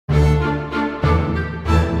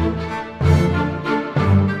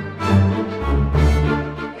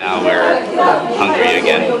meet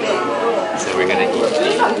again. So we're gonna eat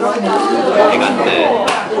I got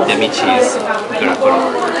the demi cheese grappolo.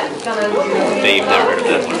 They've never heard of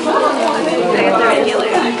that one. I got the regular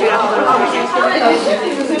grappolo.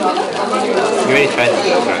 You already tried the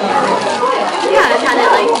grappolo? Yeah, I've had it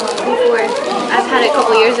like before. I've had it a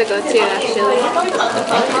couple years ago too, actually.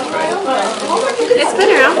 It's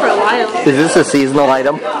been around for a while. Is this a seasonal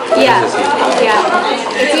item? Yeah, yeah.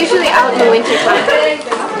 It's usually out in the winter time.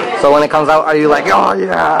 So when it comes out, are you like, oh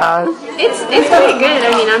yeah? It's pretty good.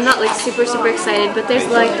 I mean, I'm not like super excited, but there's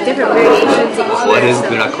like different variations each year. What is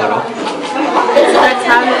grappolo? It's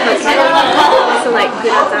gratin croquette. So like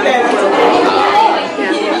gratin. Yeah.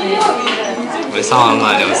 I saw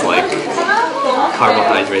online it was like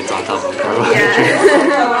carbohydrates on top of carbohydrates.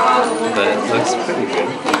 Yeah. But it looks pretty good.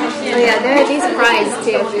 Oh yeah, there are these fries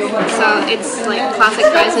too. So it's like classic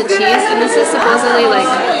fries with cheese, and this is supposedly like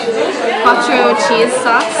quattro cheese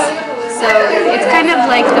sauce. So it's kind of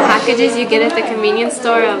like the packages you get at the convenience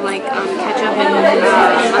store of like ketchup and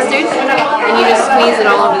mustard, and you just squeeze it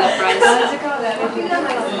all over the fries.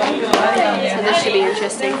 So this should be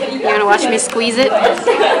interesting. You wanna watch me squeeze it?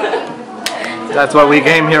 That's what we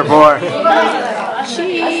came here for.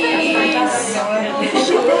 Cheese.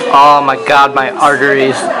 Oh my god, my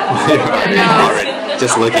arteries. Already,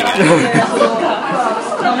 just looking at it.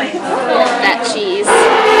 That cheese.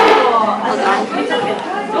 Hold on.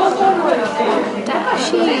 That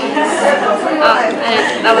cheese. Oh,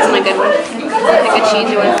 that wasn't a good one. Pick a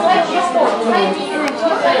cheesy one.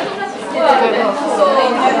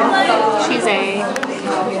 Cheesy.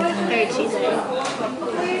 Very cheesy.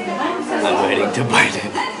 I'm waiting to bite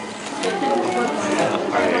it.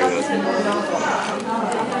 Alright, here it goes.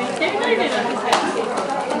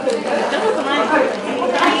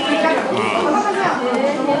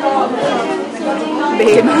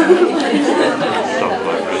 Babe.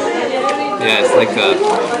 Yeah, it's like a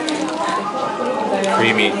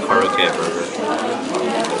creamy karaoke burger.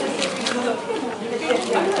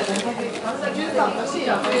 Oh,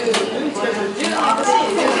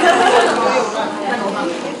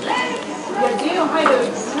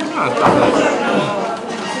 it's not bad.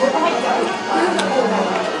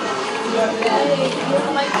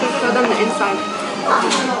 Show them the inside.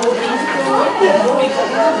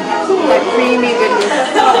 That creamy goodness.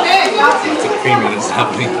 It's a creaminess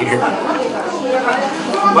happening here.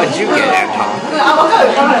 What'd you get, Anton?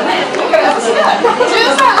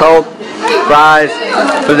 Coke, fries,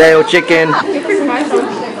 filet chicken.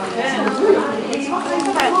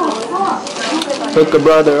 Hook a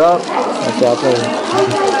brother up. That's what I'm saying.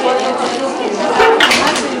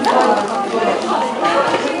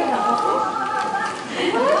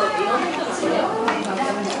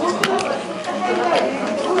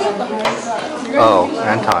 Oh,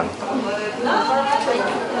 Anton.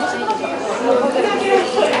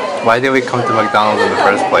 Why did we come to McDonald's in the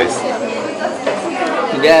first place?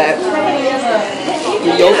 Yeah.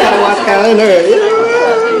 Yo, calendar.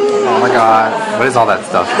 Oh my god. What is all that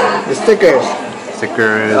stuff? The stickers.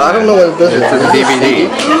 Stickers. I don't know what this is. It's a DVD.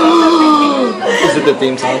 Is it the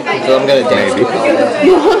theme song? So I'm gonna dance. Maybe.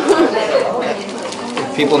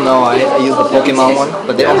 People know I use the Pokemon one,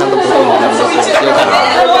 but they don't have the Pokemon one.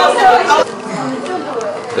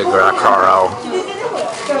 The Graccaro.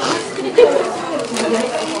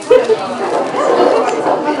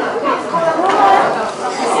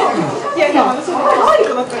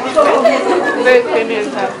 Very creamy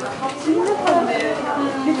inside.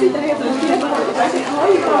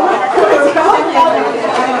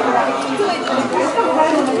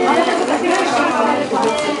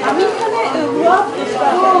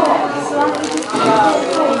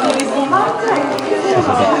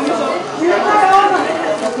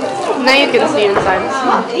 Now you can see inside.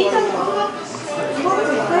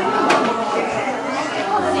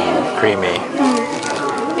 Creamy.